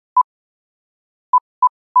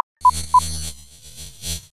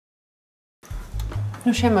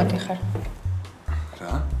ნუ შემოდი ხარ.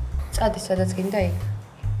 რა? წადი სადაც გინდა იქ.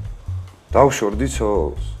 დავშორდი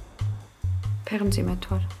ცოლს. ფეხმძიმე თუ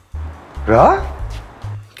არა? რა?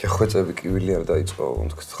 გეხვეწები კივილი არ დაიწყო,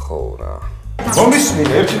 უნდქს ხო რა.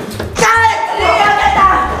 მომისმინე ერთ-ერთ.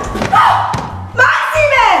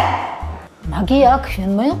 მაქსიმე! მაგი აქ შენ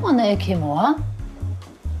მოიყვანა ექიმოა?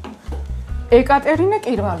 ეკატერინა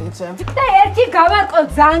კირვალიძე. და ერთი გავარყო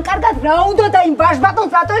ძალიან კარგად რა უნდა და იმ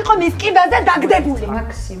ბაშბატონს რატო იყო მის კიბეზე დაგდებული.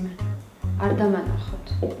 მაქსიმე, არ დამანახოთ.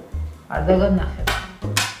 არ დაგანახებ.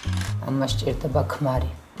 ამას ჭირდება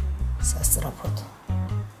ქმარი. სასწრაფოდ.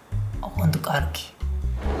 ოღონდ კარგი.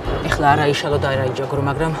 ეხლა არა იშალო და არა იჯაგრო,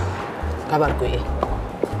 მაგრამ გავარკვიე.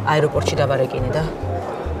 აეროპორტში დავარეკინე და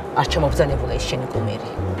არ ჩამობრძანებულა ის შენი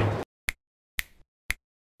კუმირი.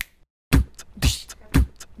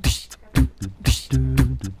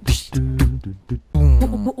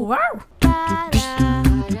 Wow!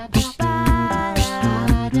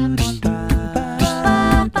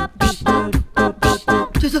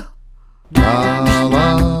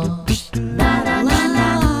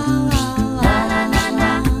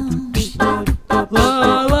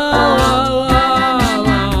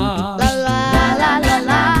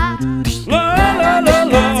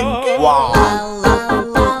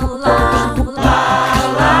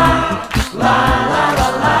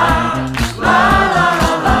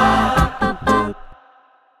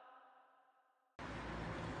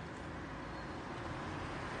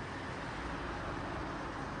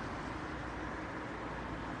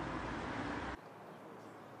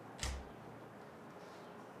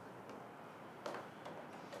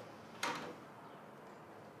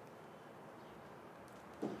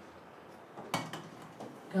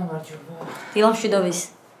 დილამშვიდობის.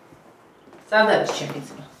 სადაც ჩემი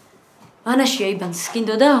ძმა. ანაშია იბანს,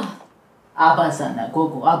 გინდოდა? აბაზანა,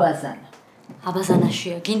 გოგო, აბაზანა.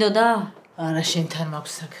 აბაზანაშია, გინდოდა? არა, შენთან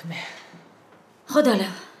მაქვს საქმე. ხოდალა.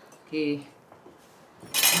 კი.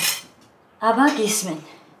 აბა გისმენ.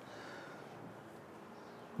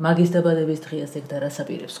 მაგის დაბადების დღეას ეგ და რას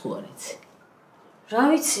აპირებს ხო არ იცი? რა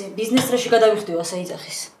ვიცი, ბიზნეს წრეში გადავიხდიო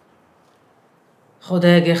საიძახის. ხოდა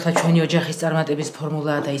ეგ ახლა ჩვენი ოჯახის წარმატების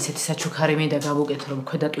ფორმულაა და ისეთი საჩუქარი მინდა გავუკეთო, რომ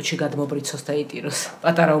ქვედა ტუჩი გადმობრიცოს და იტიროს.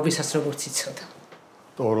 პატარაობისას როგორც იცოდა.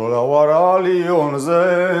 ტოროლა ვარალიონზე.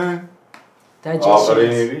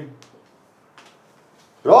 დაჯეში.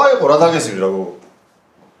 რა იყო რა დაგესივი რა გოგო?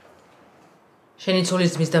 შენი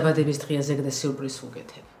ცოლის ძმის დაბადების დღეას ეგ და სიურპრიზს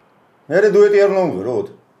ვუკეთებ. მერე დუეტი არ უნდა ვუღეროთ?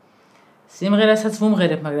 სიმღერასაც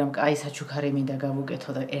ვუმღერებ, მაგრამ კაი საჩუქარი მინდა გავუკეთო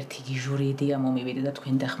და ერთი გიჟური იდეა მომივიდე და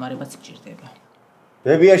თქვენ დახმარებაც მჭირდება.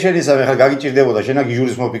 ბებია შენისა ხარ გაგიჭირდებოდა შენა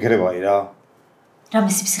გიჟურის მოფიქრებაი რა.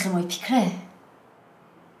 რამის ფსიხე მოიფიქრე?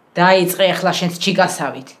 დაიწყე ახლა შენც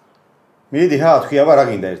ჩიკასავით. მიდი ჰა, თქვი აბა რა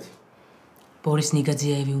გინდა ერთი. ბორის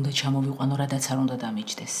ნიგაძიაევი უნდა ჩამოვიყვანო, რადაც არ უნდა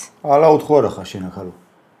დამიჯდეს. ალა უთხო არა ხარ შენ ახალო.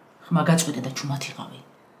 ხმა გაწყვეტე და ჩუმად იყავი.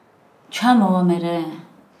 ჩამოვა მერე.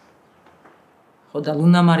 ხოდა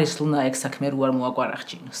ლუნა მარის ლუნა ეგ საქმე რო არ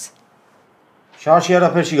მოაკვარახჭინოს. შარში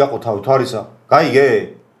არაფერში გაყო თავი თვარისა.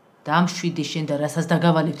 გაიგე? დამშვიდი შენ და რასაც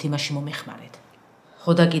დაგავალებთ იმაში მომეხმარეთ.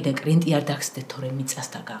 ხოდა კიდე კრინტი არ დაგსდეთ თორე მიწას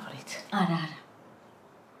დაგაღრით. არა, არა.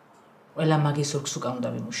 ყველა მაგის ორქს უკან უნდა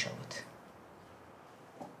ვიმუშავოთ.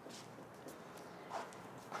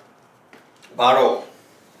 ბარო.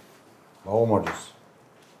 მაომარჯოს.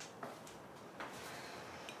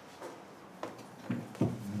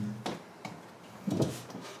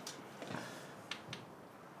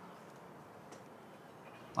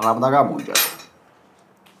 რამ დაგამონჯა?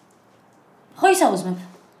 ხო ისაუზმებ.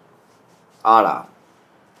 არა.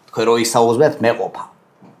 თქვენ რო ისაუზმეთ, მე ყოფა.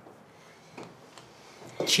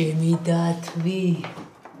 ჩემი დათვი.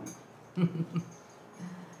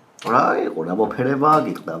 რა იყო, რა მოფერებაა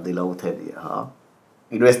გიტყდავდი ლაუთებია, ჰა?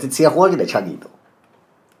 ინვესტიცია ხო აგიდა ჩაგიდო.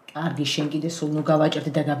 კარგი, შენ კიდე სულ ნუ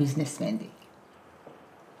გავაჭერდი და გაბიზნესმენდი.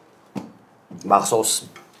 მახსოვს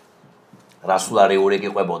რასულარი ორი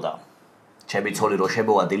გიყვებოდა. ჩემი ცოლი რო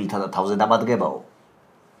შემოვა დილითა და თავზე დამადგებაო.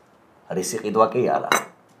 რისი ყიდვა კი არა.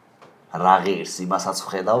 რა ღირს იმასაც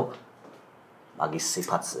ვხედავ მაგის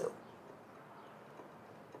სიფათზეო.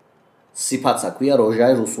 სიფაცა ქვია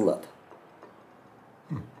როჟაი რუსულად.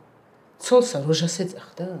 ცოლსა როჟას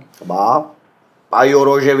ეძახდა? აბა, აი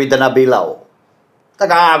როჟევი დნაბილაო. და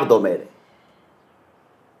გააგდო მერე.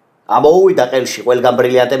 ამოუვიდა ყელში ყველგან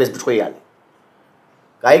ბრილიანტების ბჭყვიალი.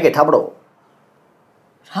 გაიგეთ აბრო?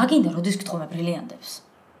 რა გინდა, როდის გითხომე ბრილიანტებს?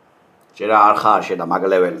 ჯერა არ ხარ შედა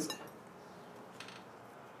მაგლეველზე.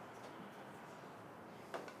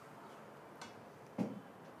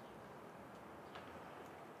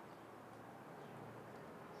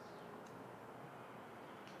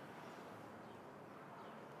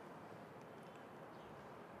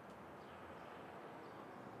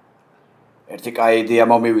 ერთი კაი იდეა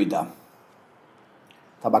მომივიდა.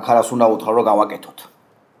 და ბაქარას უნდა უთხრა რომ გავაკეთოთ.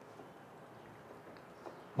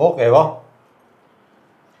 მოყევა.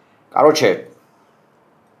 Короче,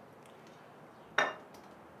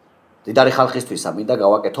 დიდარი ხალხისთვისა მინდა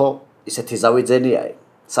გავაკეთო ისეთი ზავი ძენიაი,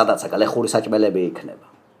 სადაც აგალეხური საჭმელები იქნება.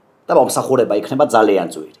 და მომსახურება იქნება ძალიან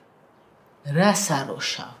ძვირი.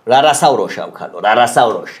 რასაროშავ, ქალო,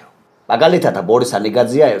 რასავროშავ. მაგალითად ბორისა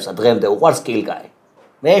ნიგაძიაევსა დღემდე უყვარს კილკაი.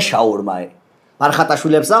 მე შაურმაი.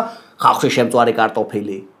 მარხატაშვილებსა ხალხში შემწვარი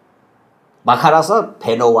კარტოფილი. ბაქარასა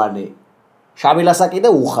ფენოვანი. შამილასა კიდე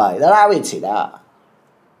უხაი და რა ვიცი რა.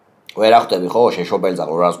 ვერ ახტები ხო შეშობელძა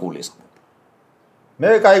 200 გულის. მე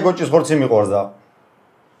კაი გოჭის ხორცი მიყვარს და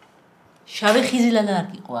შავი ხიზილალა არ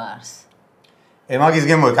გიყვარს. მაგის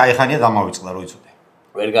გემო კაი ხანია დამავიწყდა რო იცოდე.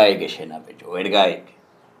 ვერ გაიგე შენა ბიჭო, ვერ გაიგე.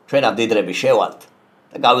 ჩვენ ამ დიდრები შევალთ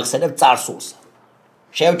და გავიხსენებთ წარსულსა.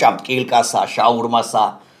 შევჭამთ კილკასა, შაურმასა,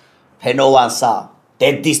 ფენოვანსა,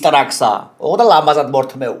 დედისტრაქსა, და ლამაზად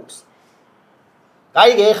მორთმეულს.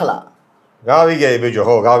 გაიგე ეხლა? გავიგეი ბიჭო,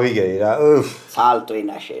 ხო, გავიგეი რა.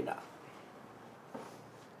 ცალტვინა შენა.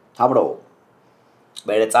 თამრო,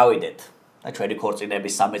 მერე წავიდეთ და ჩვენი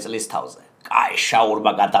ქორწინების 3 წლის თავზე. კაი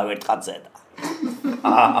შაურმა გადავერტყათ ზედა.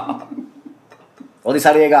 ოდის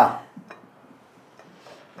არის ეგა?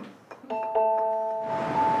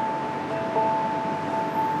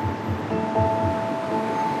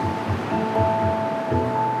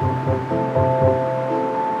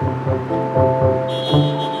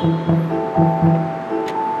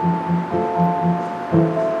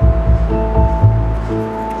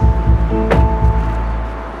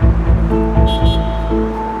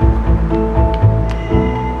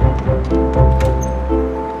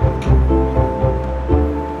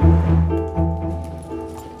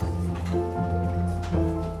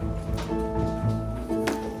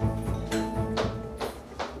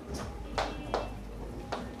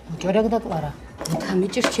 ჯორაკ და კლარა.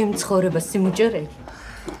 თამიჭირს ჩემ ცხოვრებას სიმუჯერე.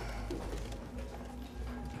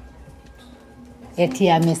 ერთი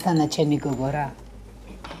ამესთანა ჩემი გოგო რა.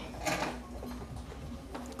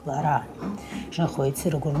 კლარა, შენ ხო იცი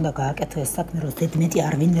როგორ უნდა გააკეთო ეს საქმე, რომ ზედმეტი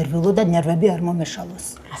არ ვინერვიულო და ნერვები არ მომეშალოს.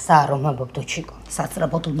 რასა რომ ამბობდო ჩიკო?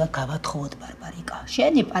 საცრაბოდ უნდა გავათხოვოთ ბარბარიკა.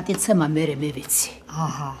 შენი პატიცემა მერე მე ვიცი.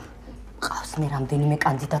 აჰა. ყავს მე რამდენიმე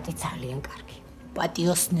კანდიდატი ძალიან კარგი.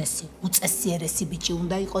 პატიოსნესი, უწესიერესი ბიჭი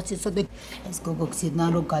უნდა იყოს ისოდე. ეს გოგო გზიდან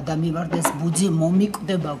რომ გადამივარდეს ბუძი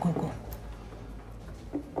მომიკვდება გოგო.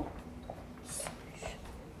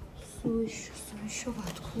 სუიშო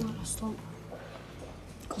ვათქუარასო.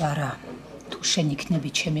 კლარა, თუ შენ იქნები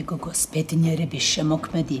ჩემი გოგოს ბედნიერების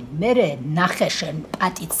შემოქმედი, მერე ნახე შენ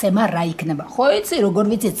პატიცემა რა იქნება. ხო იცი როგორ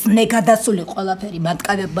ვიცი ძნე გადასული ყველაფერი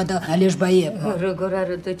მატკავებმა და ალეჟბაიებმა. როგორ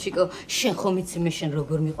არა და ჩიკო, შენ ხომ იცი მე შენ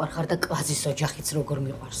როგორ მიყვარხარ და კვაზის ოჯახიც როგორ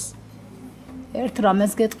მიყვარს. ერთ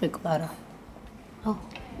რამეს გეტყვი კლარა.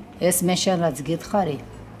 ეს მე შენაც გითხარი,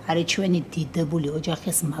 არის ჩვენი დიდებული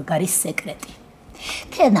ოჯახის მაგარი სეკრეტი.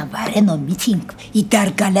 Tena vareno meeting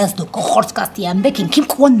idargalas do kokhorskasti ambekin kim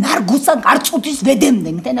qon nargusan arcutis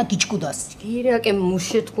vedemden tena kichkudas. Ირაკე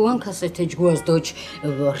მუშეთქუან ქასეთე ჯგუას დოჩ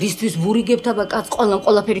რისთვის ვურიგებთ აბა კაც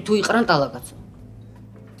ყველაფერი თუ იყრან ტალაკაც.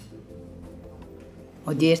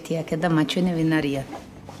 მოდი ერთი აქე და მაჩვენე ვინ არიან.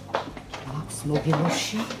 აქვს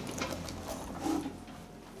მოგილოში.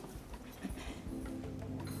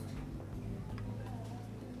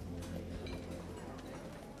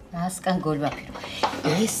 ასკან გოლბაფირო.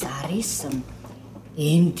 ეს არის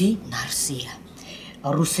ენდი ნარსია.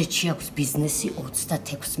 რუსეთში აქვს ბიზნესი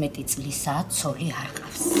 36 წლისაა, ცოლი არ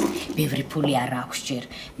ყავს. ბევრი ფული არ აქვს ჯერ,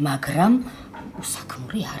 მაგრამ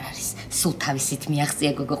უსაქმური არ არის. სულ თავისით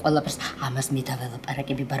მიაღწია გოგო ყველაფერს. ამას მე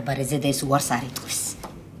დაველაპარაკები ბარბარეზე და ეს უარს არ იტყვის.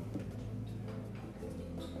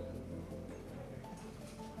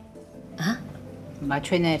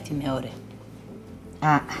 მაჩვენე ერთი მეორე.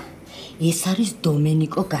 ეს არის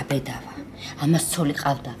დომენიკო გაბედავა. ამას ცოლი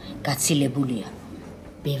ყავდა, გაცილებულია.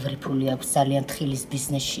 ბევრი ფული აქვს, ძალიან თხილის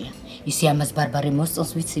ბიზნესშია. ისე ამას ბარბარე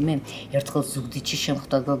მოსწონს, ვიცი მე, ერთხელ ზუგდიდში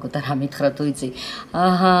შემხვდა გოგო და რა მითხრა თუ იცი?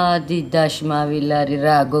 აჰა, დიდაშმავილარი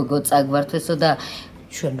რა, გოგო წაგვართვესო და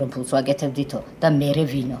ჩვენ რომ ფულს ვაკეთებდითო და მერე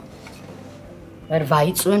ვინო. ვერ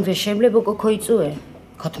ვაიწვენ, ვერ შემლებო გოგო იწვენ.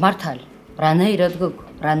 ხოთ მართალი. რანაირად გოგო?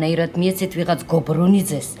 რანაირად მიეცეთ ვიღაც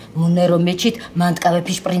გობრონიძეს, მუნერო მეჩით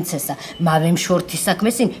მანტკავეფიშ პრინცესა, მავემ შორთი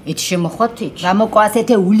საქმესინ, ეჩ შემოხვათი. გამოკო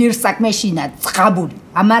ასეთე ულირ საქმეშინა, წყაბული.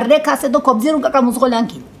 ამარრე კასედო კობძირუ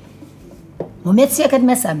კაკამუზღოლანკი. მომეციაკეთ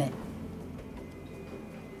მესამე.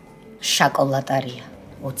 შაკოლატარია,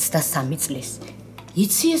 23 წლის.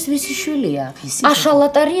 იცი ეს ვისი შვილია?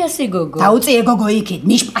 აშალატარიასი გოგო. დაუწიე გოგო იქით,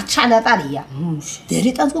 მიშ პაჩალატარია.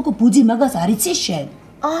 დერიტანს გოგო ბუძი მაგას არ იცი შენ?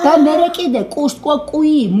 და მერე კიდე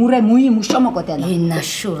კუსკოკუი მურე მუი მუშომოკოტენა.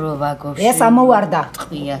 ინაშუროვა გოში. ეს ამოვარდა.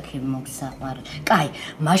 ტყვიაქი მოგსაყარ. კაი,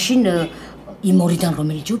 მაშინ იმ ორიდან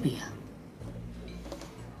რომელი ჯობია?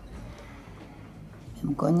 მე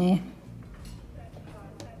მგონი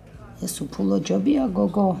ეს უფულო ჯობია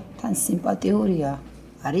გოგო, თან სიმპათიურია.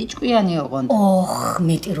 არის ჭკვიანი ოღონდ. ოხ,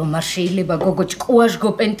 მეტი რომ არ შეიძლება გოგო ჭკუაშ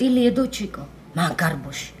გოპენტილი ედოჩიკო.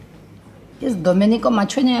 მაგარბოში. ეს დომენიკო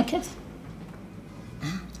მაჩვენე აქეთ?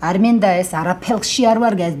 არ მინდა ეს არაფელში არ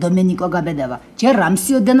ვარგა ეს დომენიკო გაბედავა. ჯერ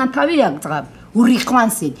რამსიოდენა თავი აგწღავ.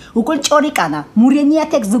 ურიხვანსინ, უკულ ჭორიკანა,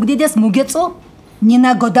 მურენიათეკ ზუგდიდეს მუგეწო?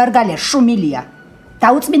 ნინა გოდარგალე შუმილია.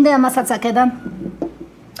 დაუწმინდა ამასაც აქედან.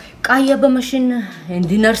 კაი აბა მაშინ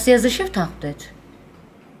ენდინარსიაზე შევთანხმდეთ.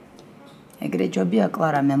 ეგრე ჯობია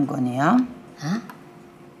კლარა მე მგონია?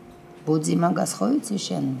 ბუძი მაგას ხო იცი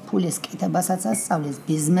შენ? ფულის კითებასაც ასწავლის,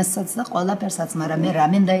 ბიზნესსაც და ყველაფერსაც, მაგრამ მე რა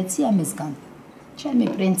მინდა იცი ამისგან? ჩემი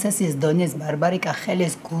პრინცესის დონის ბარბარიკა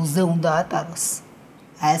ხელის გულზე უნდა ატაროს.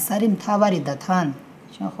 აი ეს არის მთავარი და თან.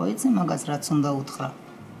 შენ ხო იცი მაგას რაც უნდა უთხრა?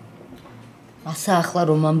 ასა ახლა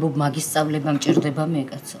რომ ამბობ მაგის სწავლება მჭირდება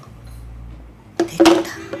მეკაცო.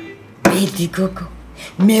 დედა, ბედი გოგო,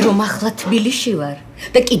 მე რომ ახლა თბილისში ვარ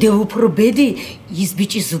და კიდევ უფრო ბედი ის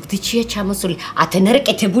ბიჭი ზუგდიდშია ჩამოსული. ათენარე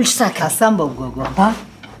კეთებულ საქმე. ასამბობ გოგო, ბა?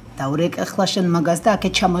 დაურეკე ხლა შენ მაგას და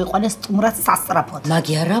აქეთ ჩამოიყვანეს სტუმრად სასწრაფოდ.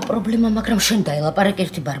 მაგი არაა პრობლემა, მაგრამ შენ დაელაპარაკ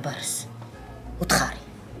ერთი ბარბარეს. უთხარი.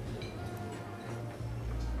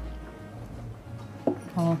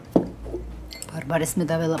 ბარბარეს მე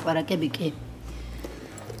დაველაპარაკები კი.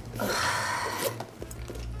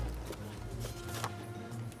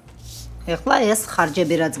 ეხლა ეს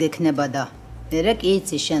ხარჯები რაც გექნება და მერე კი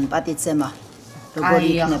იცი შენ პატიცემა როგორ აი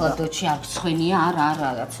იქნება. ახლა დოჩი არ ცხენია, არა,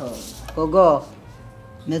 რაცო. გოგო,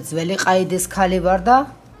 მე ძველი ყაიდის ქალი ვარ და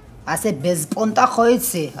ასე ბეზპონტა ხო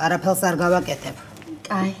იცი, არაფერს არ გავაკეთებ.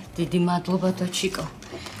 კაი, დიდი მადლობა დოჩიკო.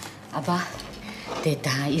 აბა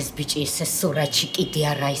დედა, ის ბიჭი ისე სურათში კიდე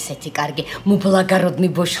არა ისეთი კარგი, მუბლაგაროდნი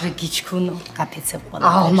ბოშრი გიჩქუნო. გაფიცებ ყველა.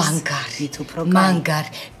 აუ, მანგარი, მით უფრო მანგარი,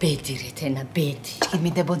 ბედი რეთენა, ბედი.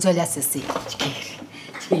 ჭკიმიდე ბოძოლას ესი.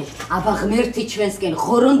 აბა ღმერთი ჩვენსკენ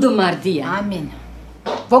ხორონდო მარდია. ამინ.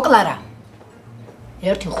 ვოკლარა.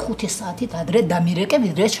 1-5 საათით ადრე დამირეკე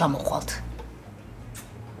ვიდრე ჩამოხვალთ.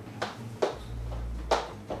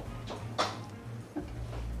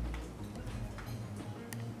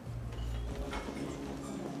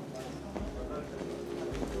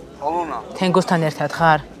 ალონა, თენგოსთან ერთად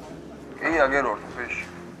ხარ? კი, აგერ ვარ თბილისში.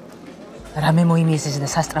 რამე მოიმიზეს და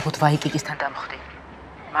სასტრაფოდ ვაიკიკისთან დამხვდი.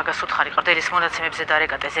 მაგას უთხარი ყრდელის მონაცემებზე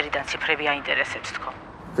დარეკატე ზერიდან ციფრები აინტერესებს თქო.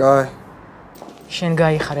 კაი. შენ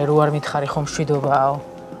გაიხარე, რო არ მითხარი ხომ მშვიდობაო.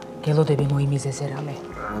 გელოდები მოიმიზეზე რამე.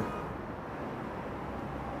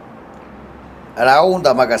 რა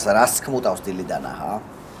უნდა მაგას რას ქმუტავს დილიდან აჰა?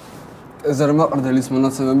 ეზერმა ყრდელის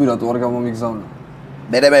მონაცემები რატო არ გამომიგზავნა?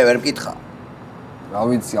 მე ვერ მკითხა. რა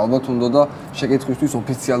ვიცი, ალბათ უნდა და შეკითხვისთვის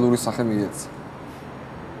ოფიციალური სახე მიეცა.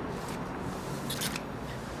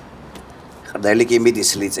 ყრდელი კი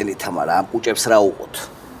მიდის ლიწილით, მაგრამ ამ კუჭებს რა უყოთ?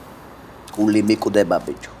 გული მიკვდება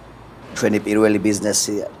ბიჭო. ჩვენი პირველი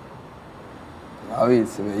ბიზნესია. რა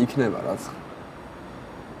ვიცი, მე იქნება რაც.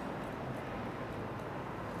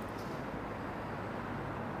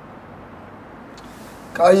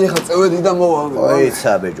 კაი, ახლა წევედი და მოვა.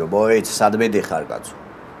 მოიცა ბიჭო, მოიცა, სად მიდიხარ კაცო?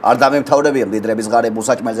 არ დამემთავრებია მდიდრების ღარებ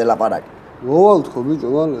უსაჭმელზე ლაპარაკი. მოვალთ ხო ბიჭო,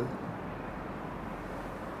 ვალე.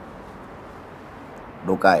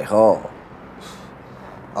 ნუ კაი ხო?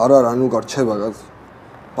 არა, ნუ გარჩება კაცო.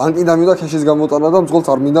 ბანკი დამიდა ქეშის გამოტანა და მძღოლს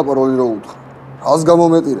არ მინდა პაროლი რო უთხრა. რას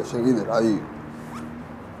გამომეტირე შენ კიდე რა ი?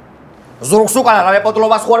 ზურგს უკანა რა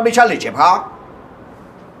მეპოტლობას ხوار მიჩალიჭებ, ხა?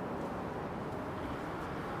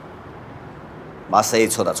 მასე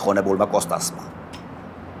იცოდა ცხონებულმა კოსტასმა.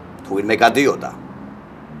 თუ ვინმე გადიოდა.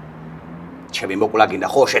 ჩემი მოკვლაგინა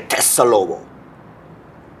ხო შეთესლოვო.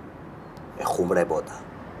 ეხუმრებოდა.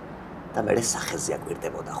 და მე სახეზე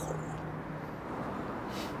აკვირდებოდა ხოლმე.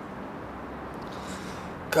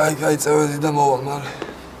 კაი, წევედი და მოვა მალე.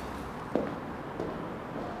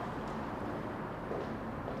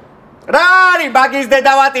 რა არის მაგის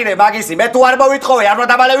დედავატირე, მაგისი, მე თუ არ მოვითხოვე, არ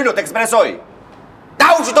მომდაბალევინოთ ექსპრესოი.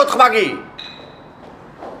 დაუშვით ხმაგი.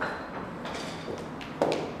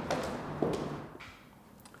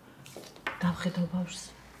 დავხედავ ბავშვს.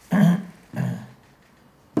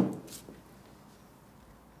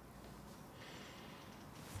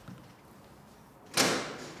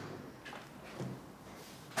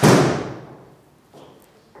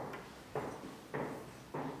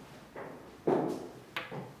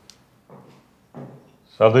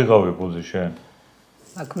 სად იყავი ბუზი შენ?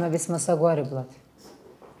 საქმების მოსაგვარებლად.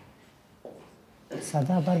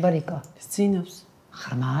 სადა ბარბარიკა? ძინავს.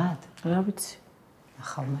 ღრმად? რა ვიცი.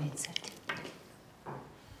 ახალ მაიცერდი.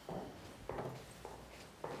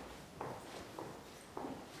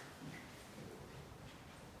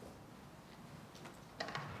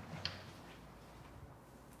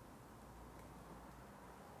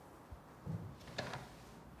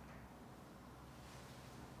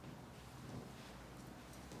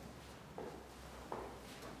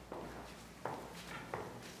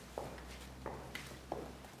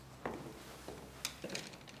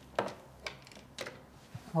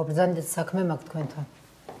 მობრძანდეთ საქმე მაქვს თქვენთან.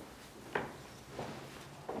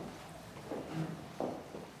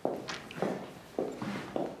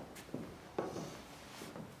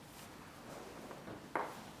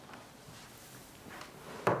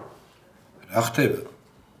 რა ხდება?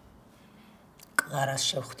 კლარას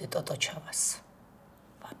შევხვდი ტოტოჩავას.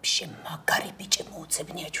 ვაფშე მაგარი ბიჭი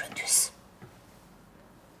მოუწებნია ჩვენთვის.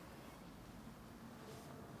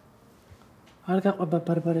 არ გაყვება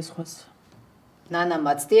ბარბარეს ხვას. ნანა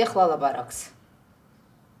მაცდი ახლა ლაპარაკს.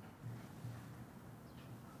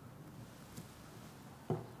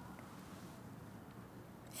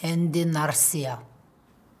 ენდი ნარსია.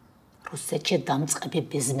 რუსეთში დამწყები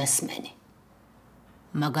ბიზნესმენი.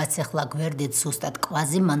 მაგაც ახლა გვერდით ზუსტად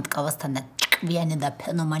კვაზი მანტკავასთან და ჭკვიანი და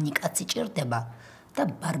ფენომანი კაცი ჭირდება და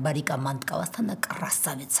ბარბარიკა მანტკავასთან და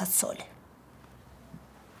კრასავიცა ცოლი.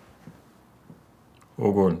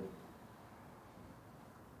 ოგონ.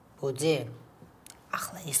 ბოძი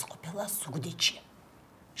ახლა ის ყოფილა ზუგდიდში.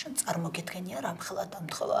 შენ წარმოგიდგენია რა მხელა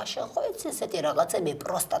დამთხევა შენ ხო იცი ესეთი რაღაცები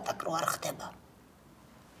პროსტატაკ რო არ ხდება.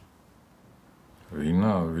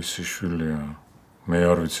 ვინა ვისი შვილია? მე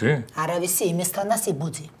არ ვიცი? არავისი იმისთანაც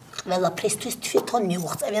იბუძი. ყველაფრისთვის თვითონ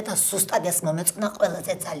მიუღწევია და ზუსტად ეს მომეწონა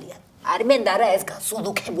ყველაზე ძალიან. არ მინდა რა ეს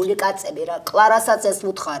გასულუქებული კაცები რა, კლარასაც ეს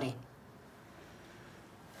უთხარი.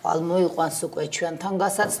 ალ მოიყვანს უკვე ჩვენთან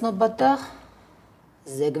გასაცნობა და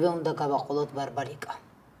ზეგვე უნდა გავაყოლოთ ბარბარიკა.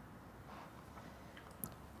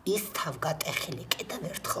 ის თავგატეხილი კიდევ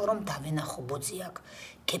ერთხელ რომ დავენახო ბოძი აქ,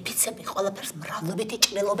 გეფიცები ყველაფერს მრავლობითი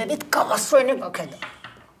ჭრილობებით გავასვენებ აქედან.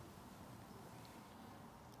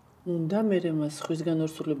 უნდა მერე მას ხვისგან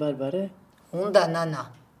ორსული ბარბარე? უნდა ნანა.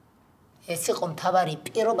 ეს იყო მთავარი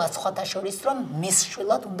პირობა სხვათა შორის რომ მის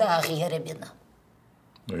შვილად უნდა აღიარებინა.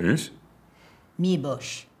 ის? მიბოშ.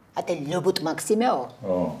 ატე ლობუტ მაქსიმეო?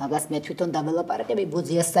 მაგას მე თვითონ დაველაპარაკები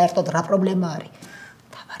ბუძიას საერთოდ რა პრობლემა არის.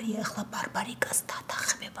 თავარია ახლა ბარბარიკას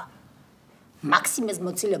დათანხმება. მაქსიმეს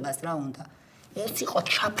მოცილებას რა უნდა? ეს იყო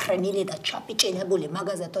ჩაფრენილი და ჩაპიჭინებული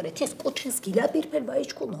მაგაზატორეთ ეს კუჩის გილაპირფერ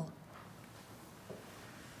ბაიჭკუნო.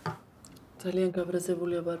 ძალიან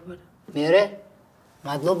გაბრაზებულია ბარბარე. მერე?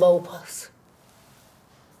 მადლობა უფალს.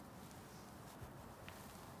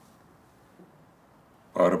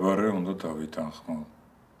 ბარბარე უნდა დავითანხმო.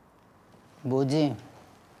 ბუძი.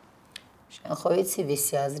 შენ ხო იცი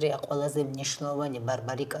ვისი აზრია ყველაზე მნიშვნელოვანი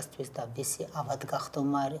ბარბარიკასთვის და ვისი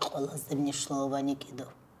ავადგახდომა არის ყველაზე მნიშვნელოვანი კიდო.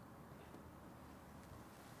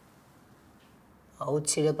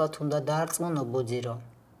 აუცილებლად უნდა დაარწმუნო ბუძი რომ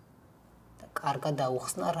და კარგად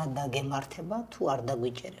დაუხსნა რა დაგემართება თუ არ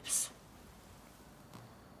დაგვიჭერებს.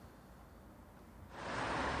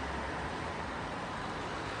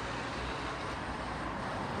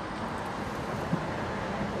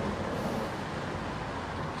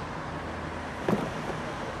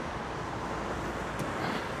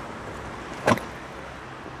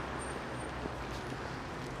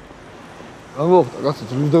 ამოხდა კაცო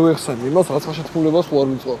ძრუნდა ვეხსენი იმას რაცა შეთქმულებას უარ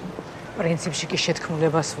ვიწყო. პრინციპში კი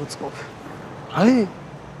შეთქმულებას ვუწყობ. აი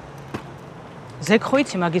ზეგ ხო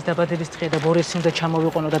იცი მაგის დაბადების დღეა და ბორისი უნდა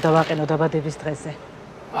ჩამოვიყონო და დავაყენო დაბადების დღეზე.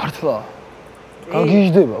 მართლა?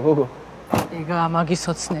 გაგიჟდება გოგო. ეგა მაგის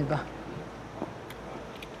ოცნება.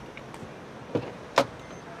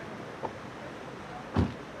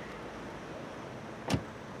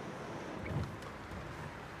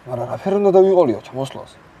 მაგრამ რაფერ უნდა დავიყოლიო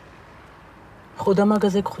ჩამოსვლას? ხო და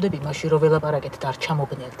მაგაზე გხვდები მაშინ რომ ველაპარაკეთ და არ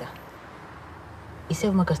ჩამოგნელდა.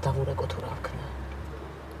 ისევ მაგას დავურეკო თუ რა ვქნა.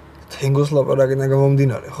 თენგოს ლაპარაკიდან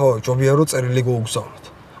გამომდინარე, ხო, ჯობია რომ წერილი გოუგზავნოთ.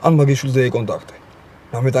 ან მაგის შვილზე ეკონტაქტე.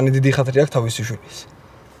 ნამეტანი დიდი ხათრი აქვს თავისი შვილის.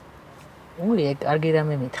 ული, კარგი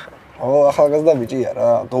რამე მითხრა. ო, ახალგაზრდა ბიჭია რა,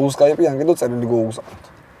 დაუსკაიპი ან კიდო წერილი გოუგზავნოთ.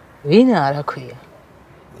 ვინა რა ქვია?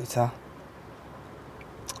 ისა.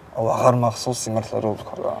 აღარ მახსოვს სიმართლე რო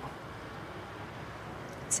ვთქვა რა.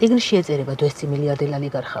 წიგნში ეწერება დვესცი მილიარდელი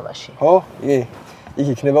ოლიგარხავაში. ხო, იქ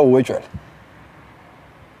იქნება უეჭველი.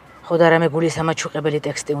 ხო და რამე გულის ამაჩუყებელი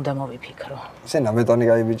ტექსტი უნდა მოვიფიქრო. ესე ნამეტანი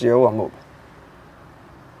კაი ბიჭიაო ამბობ.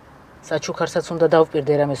 საჩუქარსაც უნდა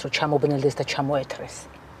დავპირდე რამეს რომ ჩამობნელდეს და ჩამოეთრეს.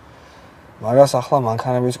 მაგას ახლა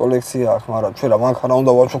მანქანების კოლექცია აქვს, მაგრამ ჩვენ რა მანქანა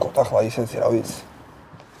უნდა ვაჩუქოთ ახლა ისეთი რა ვიცი.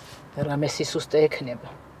 რამე სისუსტე ექნება.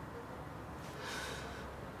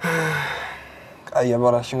 კაი, აბა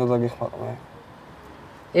რა შეგო დაგიხმარო მე.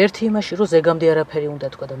 ერთი იმაში რომ ზეგამდე არაფერი უნდა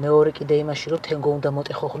თქვა და მეორე კიდე იმაში რომ თენგო უნდა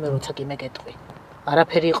მოტეხო ხოლმე როცა კი მე გეტყვი.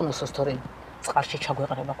 არაფერი იყნოსოს თორემ წყარში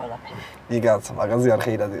ჩაგვეყრება ყველაფერი. იგაც მაგაზი არ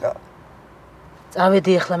ხეირადი რა.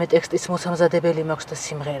 წავედი ახლა მე ტექსტის მოსამზადებელი მაქვს და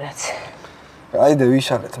სიმღერაც. აიდე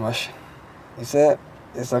ვიშალეთ მაშინ. ისე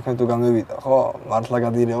ეს საქმე თუ გამევიდა, ხო? მართლა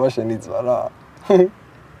გადირება შენიცვა რა.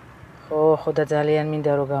 ხო და ძალიან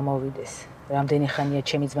მინდა რომ გამოვიდეს. რამდენი ხანია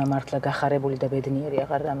ჩემი ძმა მართლა გახარებული და ბედნიერი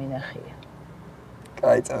აღარ დამინახია.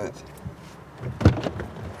 კაი, წავედი.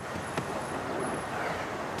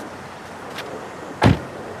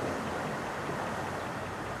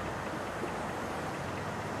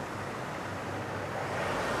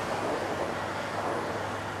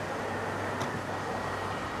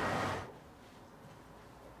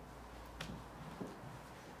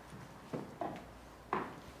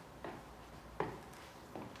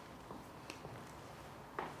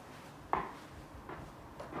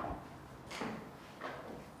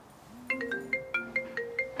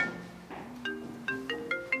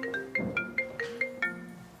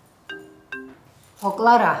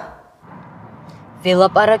 Κλάρα.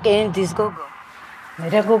 ველაპარაკე ენდის გოგო.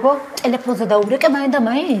 მერე გოგო, ტელეფონზე დაურეკე მაინდა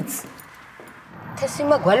მაინც.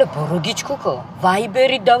 თესიმა გვალე ბოროგიჩქუქო,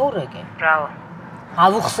 ვაიბერი დაურეკე. ბრავო.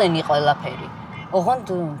 ავუხსენი ყველაფერი. ოღონდ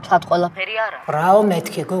ჩათ ყველაფერი არა. ბრავო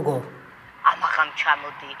მეთქი გოგო. ამაღამ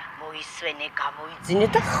ჩამოდი, მოისვენე, გამოიძინე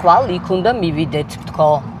და ხვალ იქ უნდა მივიდეთ, თქო.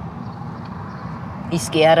 ის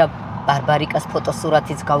კი არა ბარბარიკას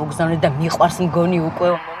ფოტოსურათიც გავუგზავნე და მიყვარს მგონი უკვე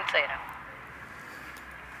მომწერა.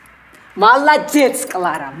 Молодец,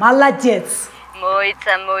 Клара, молодец.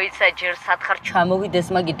 მოიცა, ჯერ სათხარ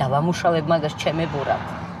ჩამოვიდეს, მაგი დავამუშავებ მაგას ჩემებურად.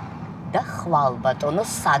 და ხვალ ბატონო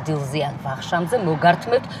სადილზიან ვახშამზე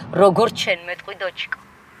მოგართმევთ, როგორ ჩენ მეტყვი დოჩიკო.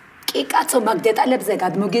 კი კაცო, მაგ დეტალებზე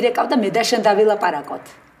გადმოგირეკავ და მე და შენ დავილაპარაკოთ.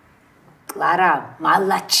 Клара,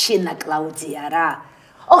 молодчина Клаудია რა.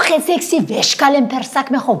 ოხე სექსი ვეშკალენ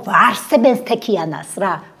ფერსაკმე ხო ვარსებენს თექიანას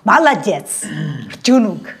რა. Молодец.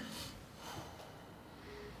 რჯუნუკ.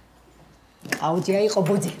 Клаудია იყო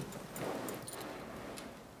ბუძი.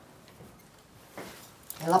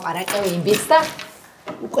 ელაპარაკე იმბიც და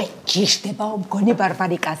უკვე ჯიშდებაო მგონი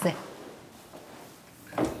ბარბარიკაზე.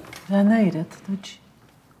 რანაირად, დოჩი?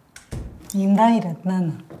 იმდაირად,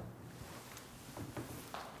 ნანა.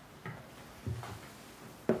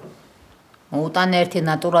 მოუტან ერთი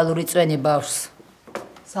ნატურალური წვენი ბავშვს.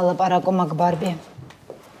 სალაპარაკო მაგ ბარბი.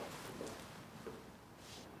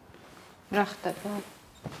 რა ხდება?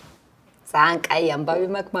 ძალიან კაი ამბავი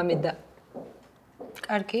მაქვს მამიდა.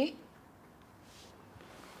 კარგი?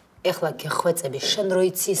 ეხლა გეხვეწები შენ რო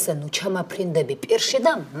იცი ისე ნუ ჩამაფრინდები პირში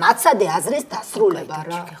და მაცადე აზრის დასრულება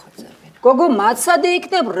რა. გოგო მაცადე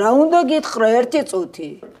იქნებ რა უნდა გითხრა ერთი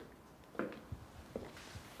წუთი.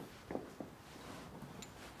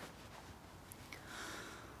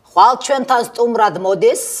 ხვალ ჩვენთან სტუმრად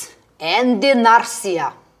მოდის ენდი ნარსია.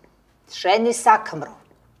 შენი საქმრო.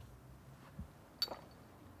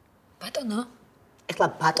 ბატონო? ეხლა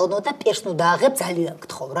ბატონო და პირს ნუ დააღებ ძალიან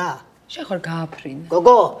გთხოვ რა. შენ ხარ გააფრინე.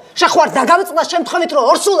 გოგო, შენ ხარ დაგავიწყდა შემთხვევით რომ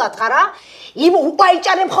ორსულად ხარ რა? იმ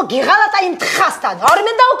უპაიჭარემ ხო გიღალატა იმ თხასთან. არ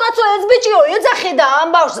მინდა უკაცო ეს ბიჭიო, ეძახი და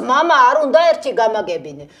ამბავს მამა არ უნდა ერთი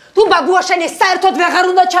გამაგებინე. თუ ბაგუა შენი საერთოდ ვეღარ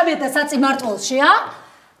უნდა ჩავიდეს საწიმარტყელში, ა?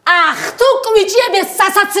 ახ, თუ კვიჭიების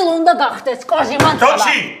სასაცილო უნდა გახდეს კოჟი მანტავა.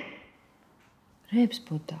 დოჩი! რებს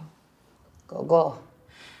ბოდა. გოგო,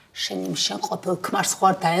 შენ იმ შენ ყოფილ ქმარს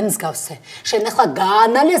ხარ დაემსგავსე. შენ ახლა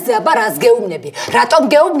გაანალიზე აბა რას გეუბნები, რატომ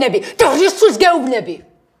გეუბნები და რისთვის გეუბნები.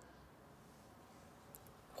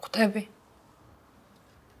 ხვდები.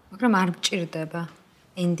 მაგრამ არ მჭირდება.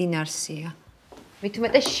 ენდი ნარსია. მით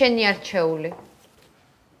უმეტეს შენი არჩეული.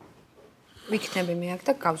 ვიქნები მე აქ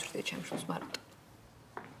და გავზრდი ჩემს მარტო.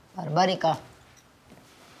 ბარბარიკა.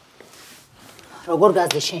 როგორ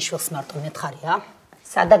გაზდი შენ შვილს მარტო მეთხარი, ა?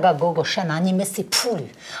 სადაგა გოგო შენ ანიმესი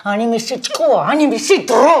ფული, ანიმესი ჭკუა, ანიმესი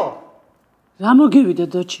დრო. რა მოგივიდა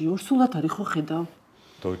დოჩი? ორსულად არის ხო ხედავ?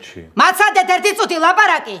 დოჩი. მაცადეთ ერთი წუთი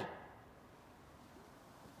ლაპარაკი.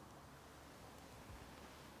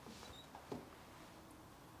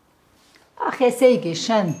 ახ ესე იგი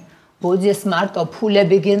შენ ბოძის მარტო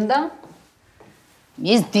ფულები გინდა?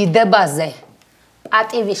 მის დიდებაზე,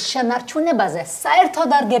 პატივის შენარჩუნებაზე საერთოდ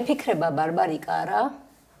არ გეფიქრება ბარბარიკა რა?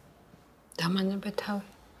 დამანებე თავი.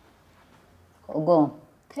 გოგო,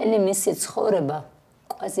 თელი მისი ცხოვრება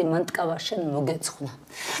ყვაზი მანტკავა შენ მოგეცხნა.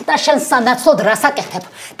 და შენ სანაცვლოდ რას აკეთებ?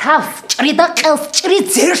 თავს ჭრი და ყელს ჭრი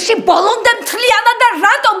ძირში ბოლომდე მთლიანად და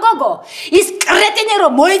რატომ გოგო? ის კრეტინი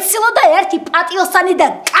რომ მოიცილო და ერთი პატიოსანი და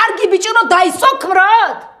კარგი ბიჭი რომ დაისო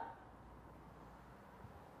ქმრად?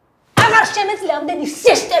 აღარ შემეძლია ამდენი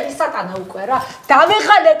სისტემის სატანა უკვე რა.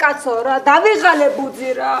 დავიღალე კაცო რა, დავიღალე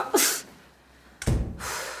ბუძი რა.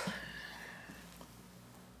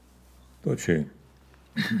 დოჩი.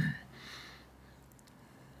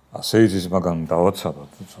 ასე იცის მაგან დავაცადა,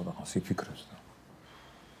 ცოტა ხანს იფიქრებს და.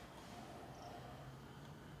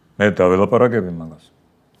 მე დაველაპარაკები მაგას.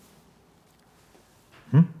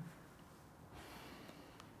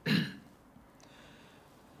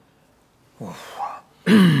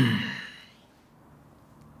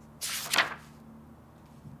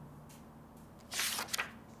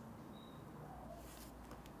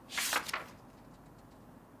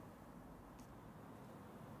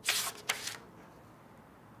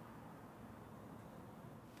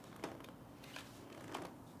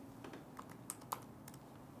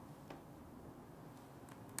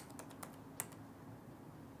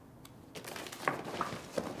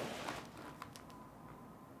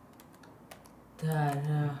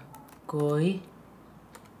 Дорогой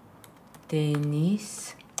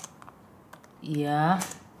Денис, я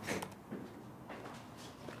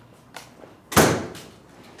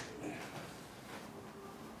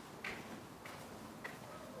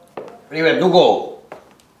Привет, Дуго.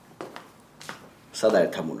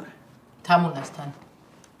 Садай Тамуна. Тамунასთან.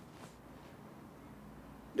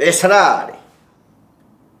 ეს რა არის?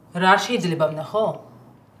 რა შეიძლება ვნახო?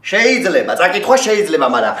 შეიძლება, წაკითხვა შეიძლება,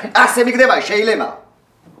 მაგრამ ასე მიგდება შეიძლება.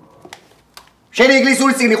 შენი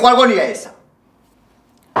ინგლისური წიგნი ხო არ გონია ესა?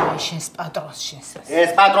 აი შენს პატრონს შენს.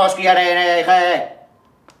 ეს პატრონს კი არა ხე.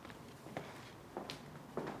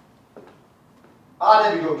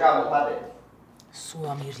 ალები ჯო ჩამო, პატე. სულ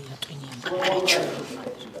ამირია ტვინი.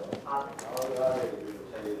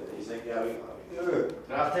 ისე კი არის.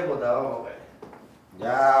 რა ხდებოდა მოყე?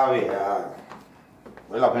 დავი რა.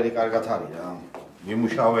 ყველაფერი კარგად არის რა.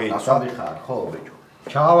 მიმუშავე იცი. ასვამი ხარ, ხო ბიჭო.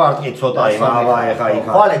 ჩავარტყი ცოტა იმავა ეხა იქ.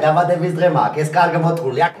 ხოლე დაბადების დღე მაქვს, ეს კარგი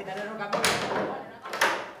მოთული. აქედან რომ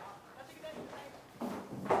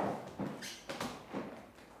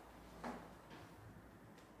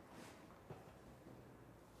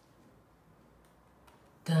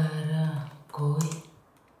Дорогой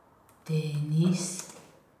Денис,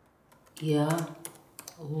 я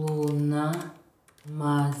Луна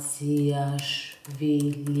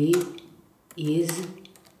Мазиашвили из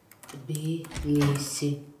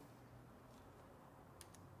Тбилиси.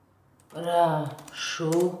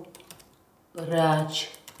 Прошу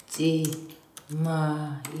прочти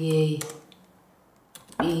моей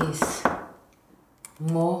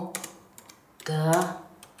письмо до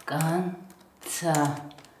конца.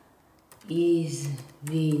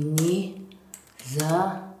 Извини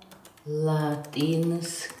за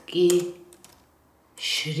латинский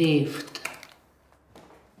шрифт.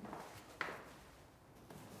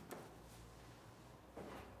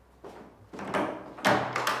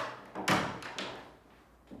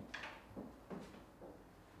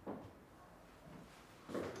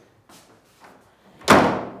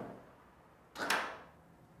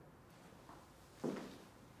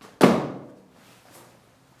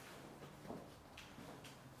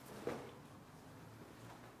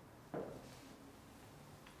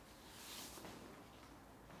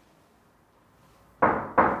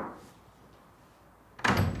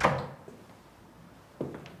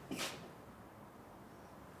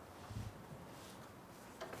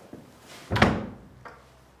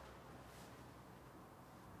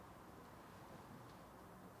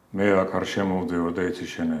 მე აქ არ შემოვდივარ და იცი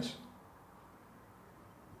შენ ეს.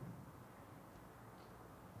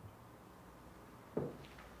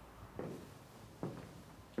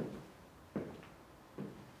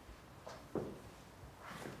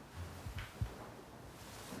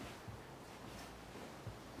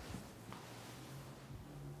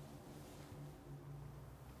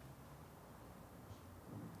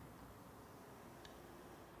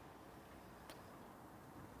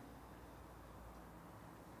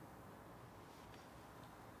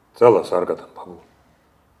 ძალას არ გადამფაბო.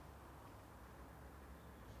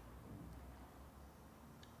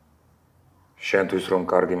 შენთვის რომ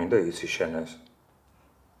კარგი მინდა იცი შენ ეს.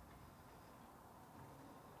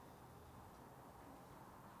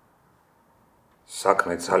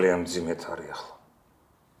 საქმე ძალიან მძიმედ არის ახლა.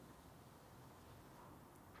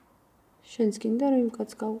 შენს გინდა რომ იმ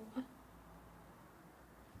კაცს გავუყვა?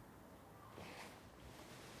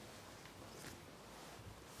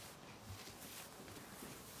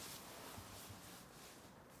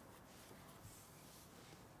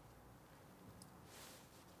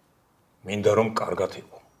 მინდა რომ კარგად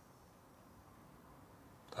იყო.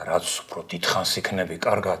 და რაც უფრო დიდხანს იქნები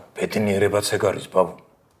კარგად, ბედნიერებაც ეგ არის, ბაბუ.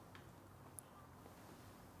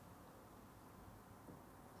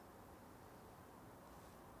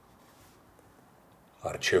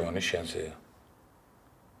 არჩევანი შენზეა.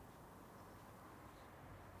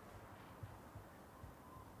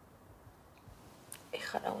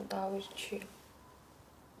 ეხლა რა უნდა ავირჩიო?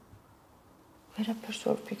 ვერაფერს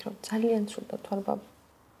ვერ ვფიქრობ, ძალიან ცუდად ვარ ბაბა.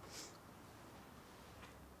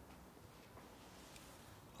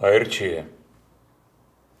 აერჩიე.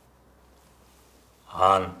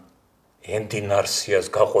 ან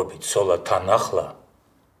ენდინარსიას გაყვებით ცოლა თან ახლა.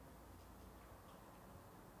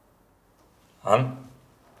 ან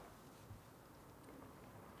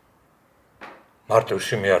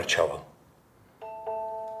მარტივში მე არ ჩავალ.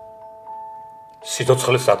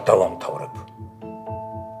 სიცოცხლეს აქ დავამთავრებ.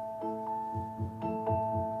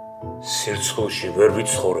 სირცხულში ვერ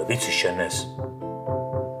ვიცხოვრე, ვიცი შენ ეს?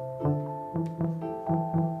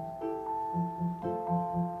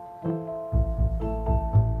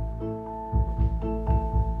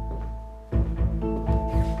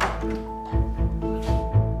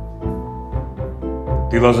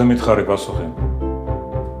 დილაზე მითხარი პასუხი.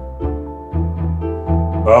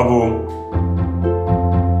 ბაბუ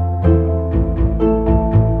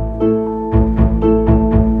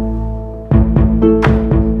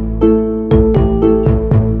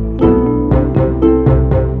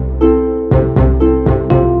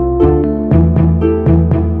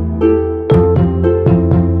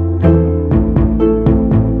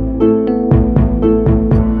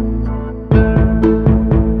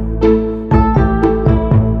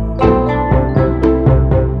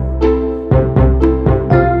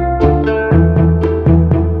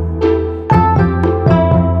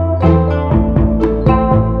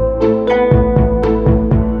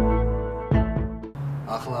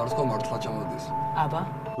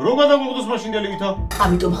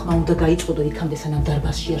ამიტომ ხმა უნდა გაიწყოდო იქამდე სანამ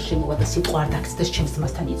დარბაზში არ შემოვა და სიტყვა არ დაგცდეს ჩემს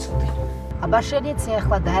ძმასთან იცოდე. აბა შენიც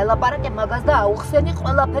ახლა დაელაპარაკე მაგას და აუხსენი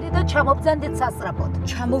ყველაფერი და ჩამობძანდეთ სასწრაფოდ.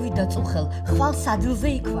 ჩამოვიდა წუხელ, ხვალ სადილზე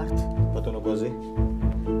იქვართ. ბატონო გოზი